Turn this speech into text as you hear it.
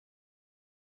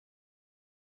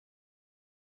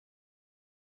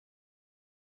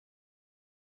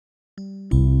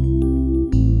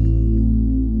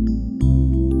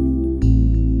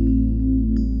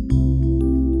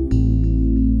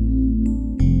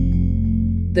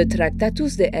The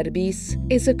Tractatus de Herbis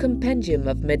is a compendium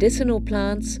of medicinal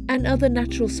plants and other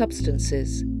natural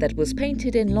substances that was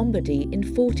painted in Lombardy in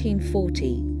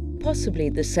 1440, possibly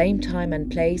the same time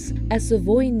and place as the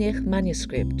V.English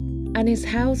manuscript, and is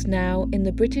housed now in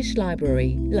the British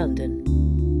Library, London.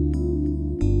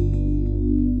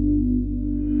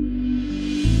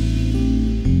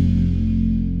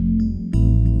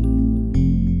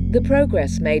 The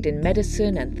progress made in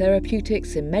medicine and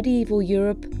therapeutics in medieval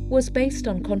Europe was based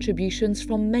on contributions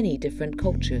from many different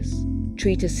cultures.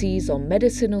 Treatises on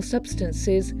medicinal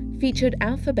substances featured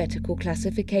alphabetical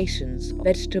classifications of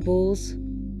vegetables,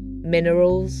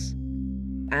 minerals,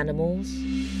 animals,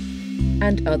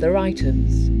 and other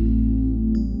items,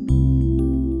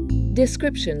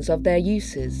 descriptions of their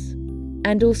uses,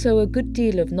 and also a good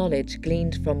deal of knowledge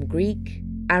gleaned from Greek,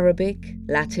 Arabic,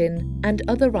 Latin, and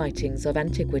other writings of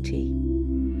antiquity.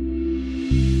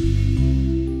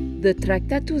 The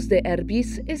Tractatus de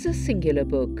Herbis is a singular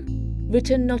book,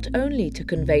 written not only to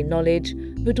convey knowledge,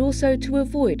 but also to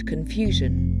avoid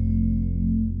confusion.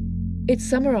 It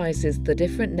summarizes the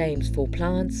different names for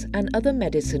plants and other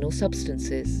medicinal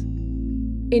substances,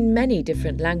 in many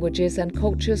different languages and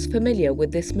cultures familiar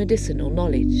with this medicinal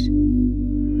knowledge.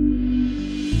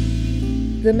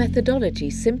 The methodology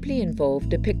simply involved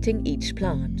depicting each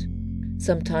plant,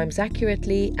 sometimes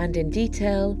accurately and in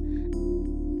detail,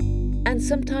 and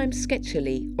sometimes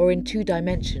sketchily or in 2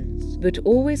 dimensions, but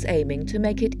always aiming to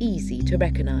make it easy to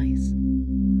recognize.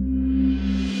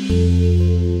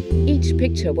 Each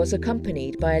picture was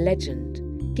accompanied by a legend,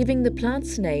 giving the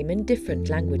plant's name in different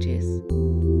languages.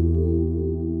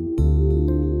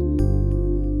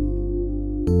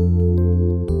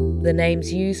 The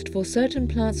names used for certain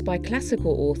plants by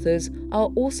classical authors are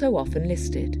also often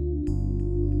listed.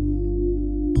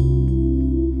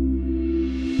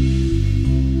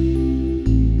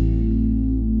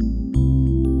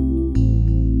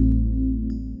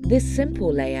 This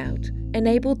simple layout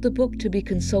enabled the book to be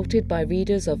consulted by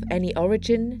readers of any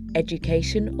origin,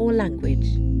 education, or language.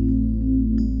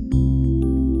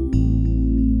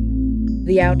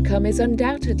 The outcome is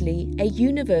undoubtedly a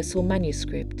universal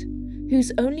manuscript,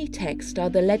 whose only text are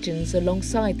the legends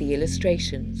alongside the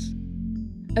illustrations.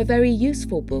 A very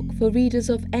useful book for readers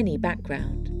of any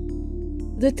background.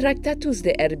 The Tractatus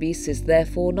de Herbis is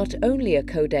therefore not only a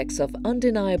codex of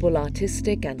undeniable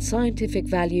artistic and scientific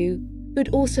value, but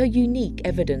also unique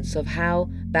evidence of how,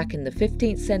 back in the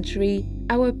 15th century,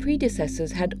 our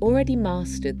predecessors had already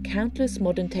mastered countless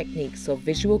modern techniques of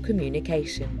visual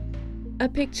communication. A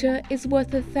picture is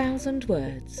worth 1,000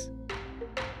 words.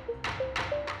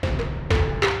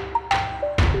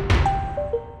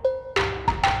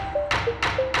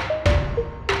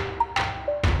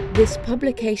 This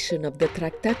publication of the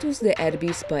Tractatus de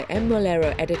Herbis by M.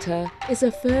 Moleiro editor is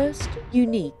a first,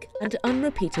 unique and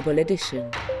unrepeatable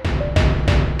edition.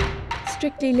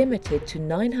 Strictly limited to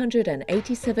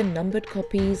 987 numbered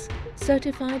copies,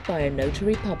 certified by a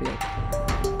notary public.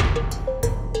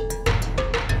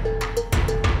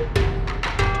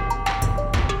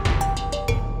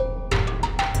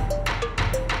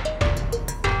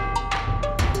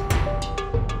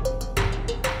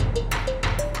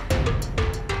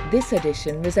 This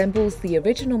edition resembles the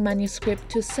original manuscript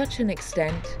to such an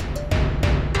extent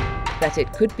that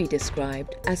it could be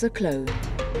described as a clone.